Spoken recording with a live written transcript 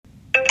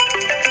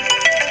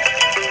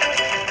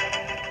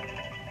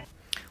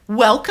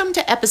Welcome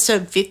to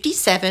episode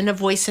 57 of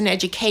Voice in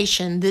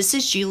Education. This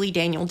is Julie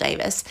Daniel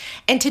Davis,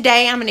 and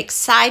today I'm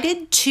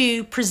excited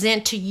to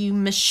present to you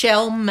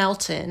Michelle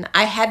Melton.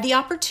 I had the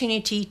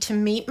opportunity to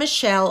meet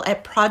Michelle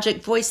at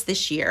Project Voice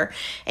this year,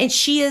 and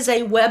she is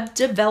a web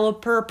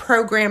developer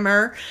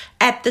programmer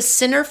at the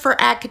Center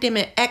for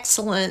Academic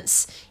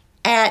Excellence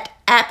at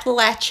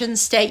Appalachian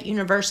State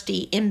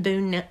University in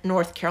Boone,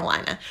 North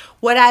Carolina.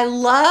 What I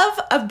love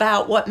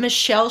about what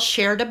Michelle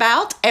shared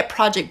about at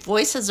Project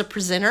Voice as a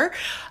presenter,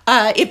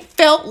 it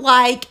felt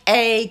like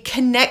a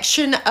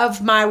connection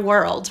of my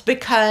world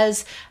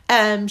because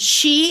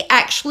she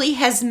actually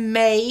has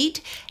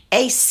made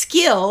a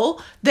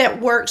skill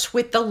that works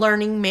with the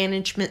learning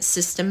management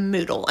system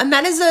Moodle. And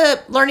that is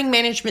a learning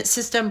management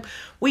system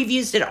we've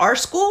used at our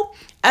school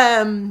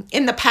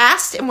in the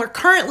past, and we're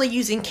currently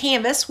using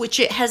Canvas, which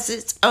it has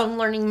its own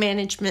learning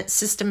management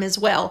system as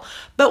well.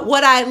 But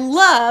what I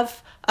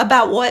love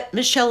about what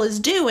Michelle is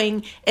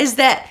doing is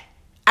that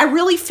I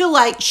really feel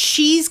like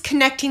she's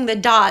connecting the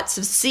dots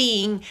of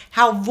seeing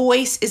how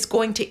voice is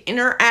going to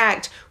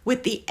interact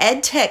with the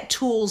EdTech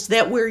tools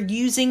that we're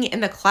using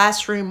in the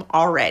classroom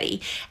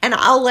already. And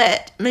I'll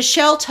let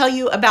Michelle tell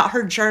you about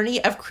her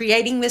journey of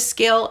creating this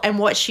skill and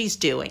what she's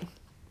doing.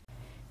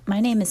 My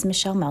name is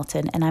Michelle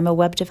Melton, and I'm a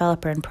web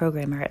developer and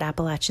programmer at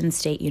Appalachian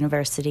State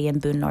University in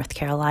Boone, North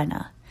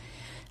Carolina.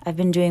 I've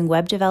been doing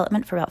web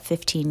development for about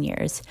 15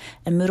 years,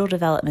 and Moodle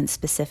development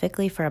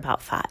specifically for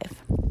about 5.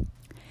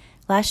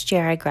 Last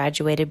year, I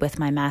graduated with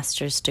my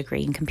master's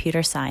degree in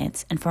computer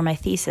science, and for my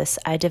thesis,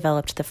 I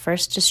developed the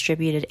first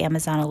distributed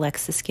Amazon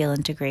Alexa skill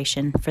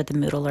integration for the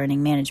Moodle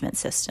learning management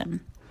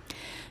system.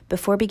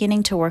 Before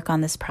beginning to work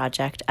on this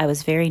project, I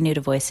was very new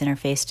to voice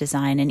interface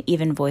design and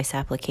even voice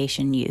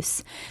application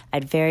use.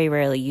 I'd very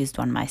rarely used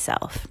one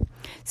myself.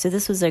 So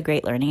this was a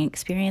great learning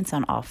experience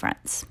on all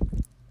fronts.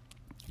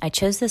 I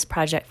chose this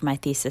project for my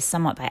thesis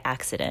somewhat by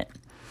accident.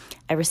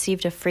 I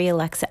received a free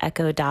Alexa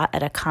Echo Dot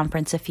at a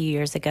conference a few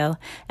years ago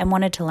and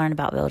wanted to learn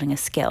about building a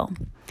skill.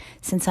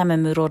 Since I'm a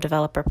Moodle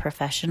developer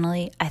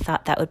professionally, I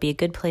thought that would be a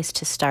good place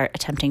to start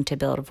attempting to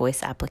build a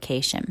voice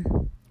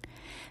application.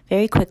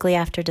 Very quickly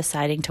after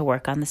deciding to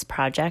work on this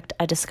project,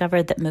 I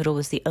discovered that Moodle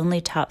was the only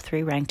top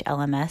 3 ranked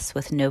LMS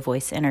with no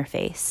voice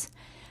interface.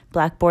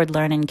 Blackboard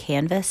Learn and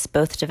Canvas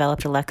both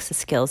developed Alexa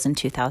skills in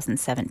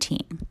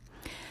 2017.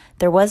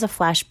 There was a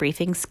flash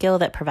briefing skill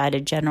that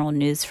provided general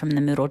news from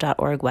the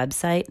Moodle.org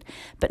website,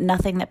 but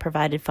nothing that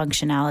provided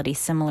functionality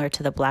similar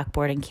to the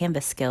Blackboard and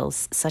Canvas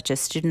skills, such as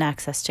student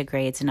access to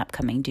grades and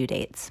upcoming due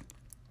dates.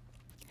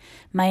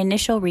 My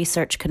initial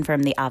research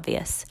confirmed the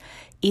obvious.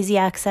 Easy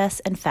access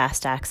and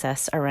fast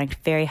access are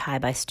ranked very high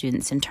by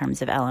students in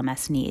terms of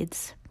LMS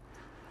needs.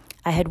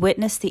 I had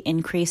witnessed the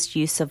increased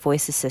use of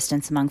voice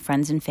assistants among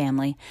friends and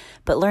family,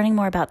 but learning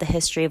more about the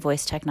history of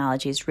voice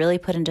technologies really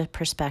put into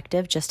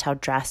perspective just how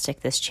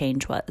drastic this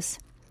change was.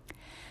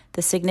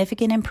 The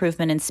significant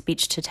improvement in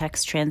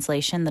speech-to-text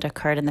translation that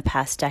occurred in the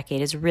past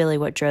decade is really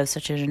what drove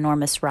such an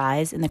enormous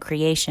rise in the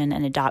creation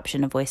and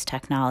adoption of voice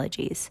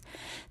technologies.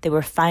 They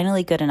were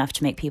finally good enough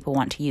to make people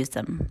want to use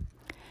them.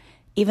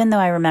 Even though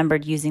I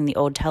remembered using the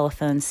old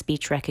telephone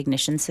speech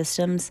recognition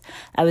systems,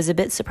 I was a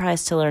bit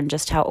surprised to learn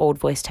just how old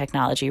voice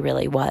technology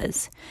really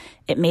was.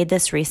 It made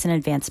this recent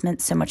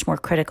advancement so much more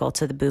critical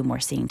to the boom we're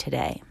seeing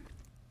today.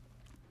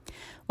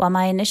 While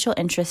my initial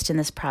interest in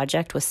this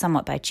project was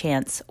somewhat by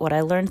chance, what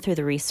I learned through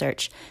the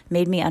research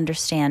made me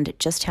understand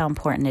just how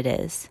important it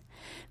is.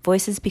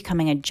 Voice is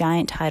becoming a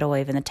giant tidal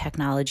wave in the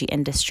technology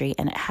industry,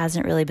 and it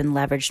hasn't really been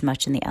leveraged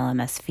much in the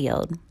LMS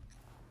field.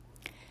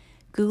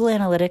 Google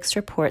Analytics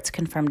reports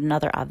confirmed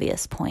another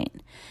obvious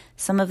point.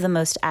 Some of the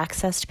most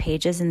accessed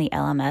pages in the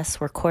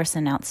LMS were course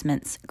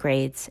announcements,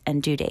 grades,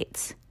 and due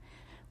dates.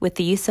 With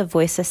the use of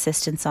voice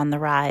assistants on the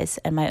rise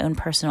and my own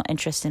personal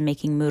interest in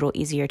making Moodle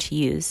easier to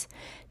use,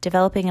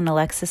 developing an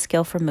Alexa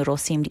skill for Moodle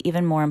seemed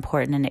even more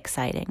important and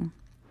exciting.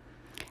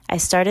 I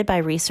started by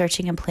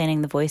researching and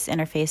planning the voice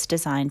interface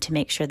design to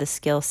make sure the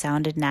skill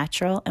sounded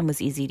natural and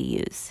was easy to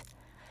use.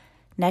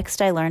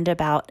 Next, I learned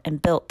about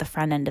and built the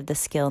front end of the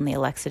skill in the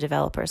Alexa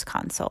Developers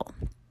Console.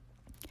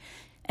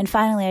 And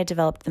finally, I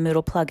developed the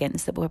Moodle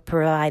plugins that will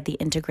provide the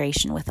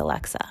integration with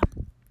Alexa.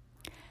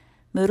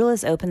 Moodle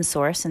is open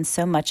source, and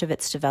so much of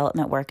its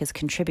development work is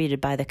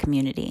contributed by the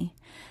community.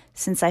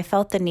 Since I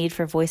felt the need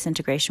for voice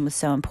integration was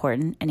so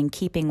important, and in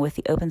keeping with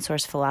the open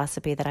source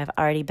philosophy that I've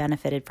already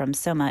benefited from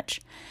so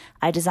much,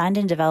 I designed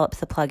and developed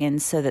the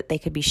plugins so that they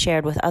could be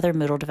shared with other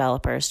Moodle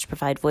developers to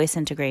provide voice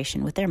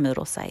integration with their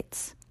Moodle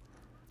sites.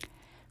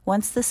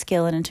 Once the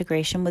skill and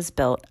integration was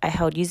built, I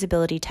held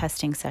usability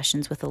testing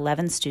sessions with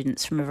 11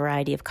 students from a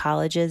variety of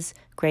colleges,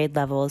 grade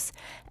levels,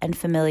 and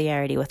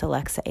familiarity with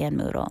Alexa and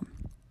Moodle.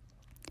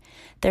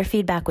 Their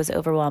feedback was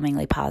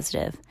overwhelmingly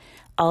positive.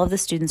 All of the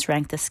students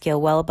ranked the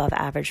skill well above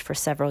average for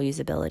several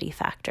usability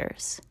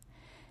factors.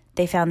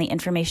 They found the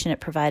information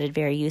it provided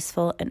very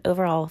useful and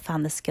overall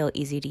found the skill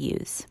easy to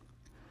use.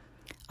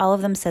 All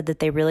of them said that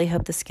they really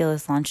hope the skill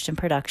is launched in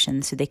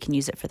production so they can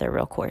use it for their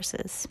real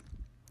courses.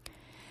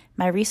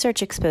 My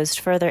research exposed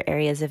further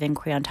areas of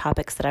inquiry on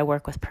topics that I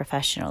work with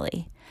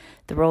professionally: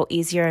 the role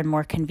easier and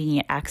more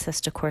convenient access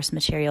to course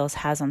materials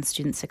has on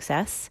student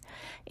success,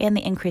 and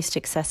the increased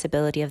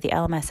accessibility of the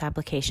LMS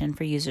application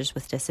for users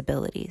with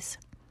disabilities.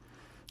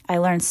 I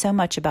learned so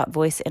much about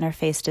voice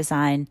interface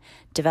design,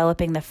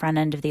 developing the front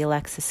end of the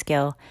Alexa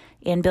skill,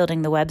 and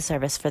building the web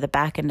service for the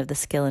back end of the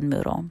skill in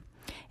Moodle.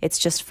 It's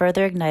just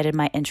further ignited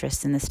my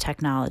interest in this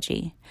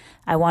technology.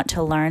 I want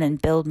to learn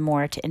and build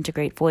more to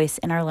integrate voice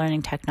in our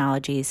learning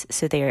technologies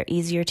so they are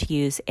easier to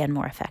use and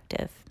more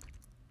effective.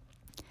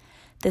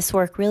 This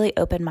work really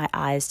opened my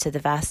eyes to the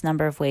vast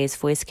number of ways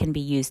voice can be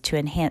used to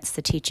enhance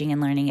the teaching and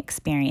learning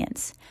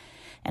experience,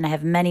 and I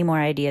have many more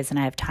ideas and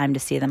I have time to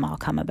see them all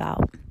come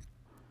about.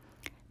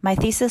 My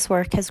thesis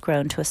work has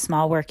grown to a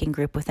small working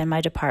group within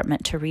my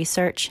department to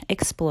research,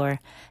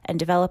 explore, and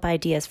develop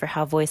ideas for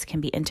how voice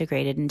can be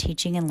integrated in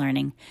teaching and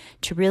learning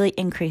to really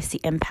increase the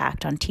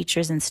impact on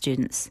teachers and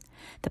students.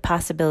 The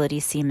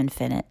possibilities seem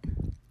infinite.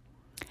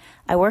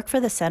 I work for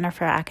the Center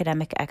for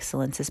Academic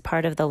Excellence as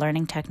part of the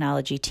Learning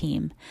Technology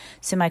team,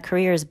 so my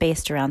career is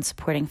based around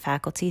supporting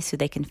faculty so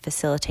they can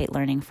facilitate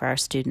learning for our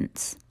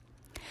students.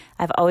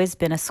 I've always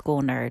been a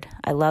school nerd.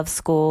 I love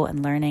school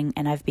and learning,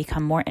 and I've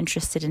become more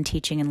interested in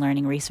teaching and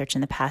learning research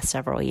in the past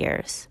several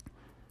years.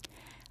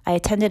 I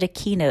attended a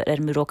keynote at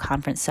a Moodle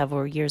conference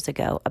several years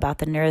ago about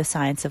the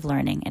neuroscience of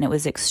learning, and it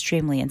was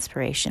extremely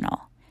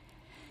inspirational.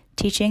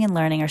 Teaching and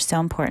learning are so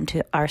important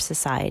to our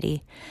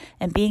society,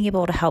 and being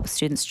able to help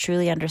students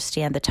truly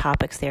understand the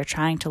topics they are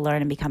trying to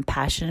learn and become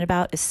passionate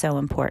about is so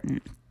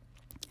important.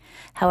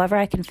 However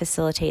I can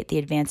facilitate the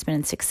advancement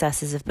and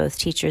successes of both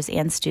teachers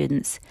and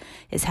students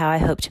is how I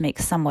hope to make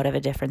somewhat of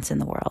a difference in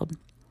the world.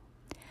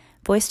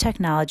 Voice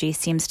technology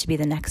seems to be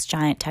the next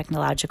giant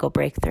technological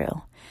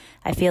breakthrough.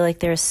 I feel like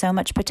there is so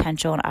much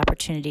potential and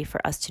opportunity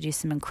for us to do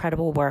some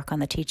incredible work on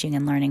the teaching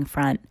and learning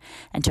front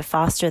and to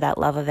foster that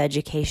love of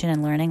education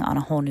and learning on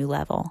a whole new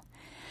level.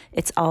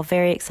 It's all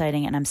very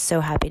exciting, and I'm so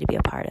happy to be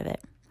a part of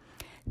it.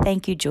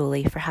 Thank you,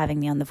 Julie, for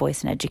having me on the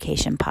Voice in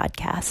Education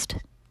podcast.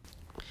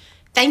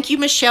 Thank you,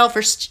 Michelle,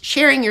 for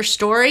sharing your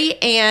story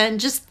and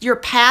just your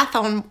path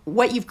on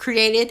what you've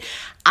created.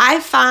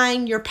 I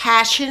find your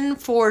passion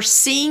for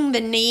seeing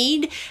the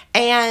need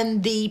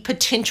and the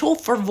potential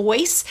for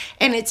voice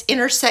and its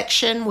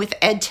intersection with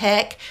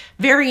EdTech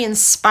very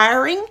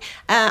inspiring.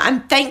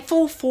 I'm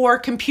thankful for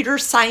computer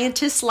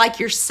scientists like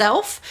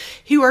yourself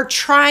who are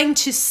trying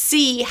to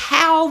see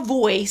how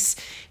voice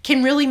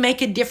can really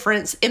make a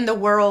difference in the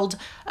world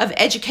of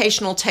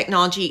educational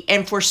technology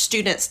and for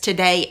students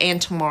today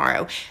and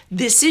tomorrow.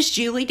 This is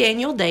Julie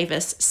Daniel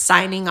Davis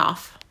signing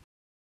off.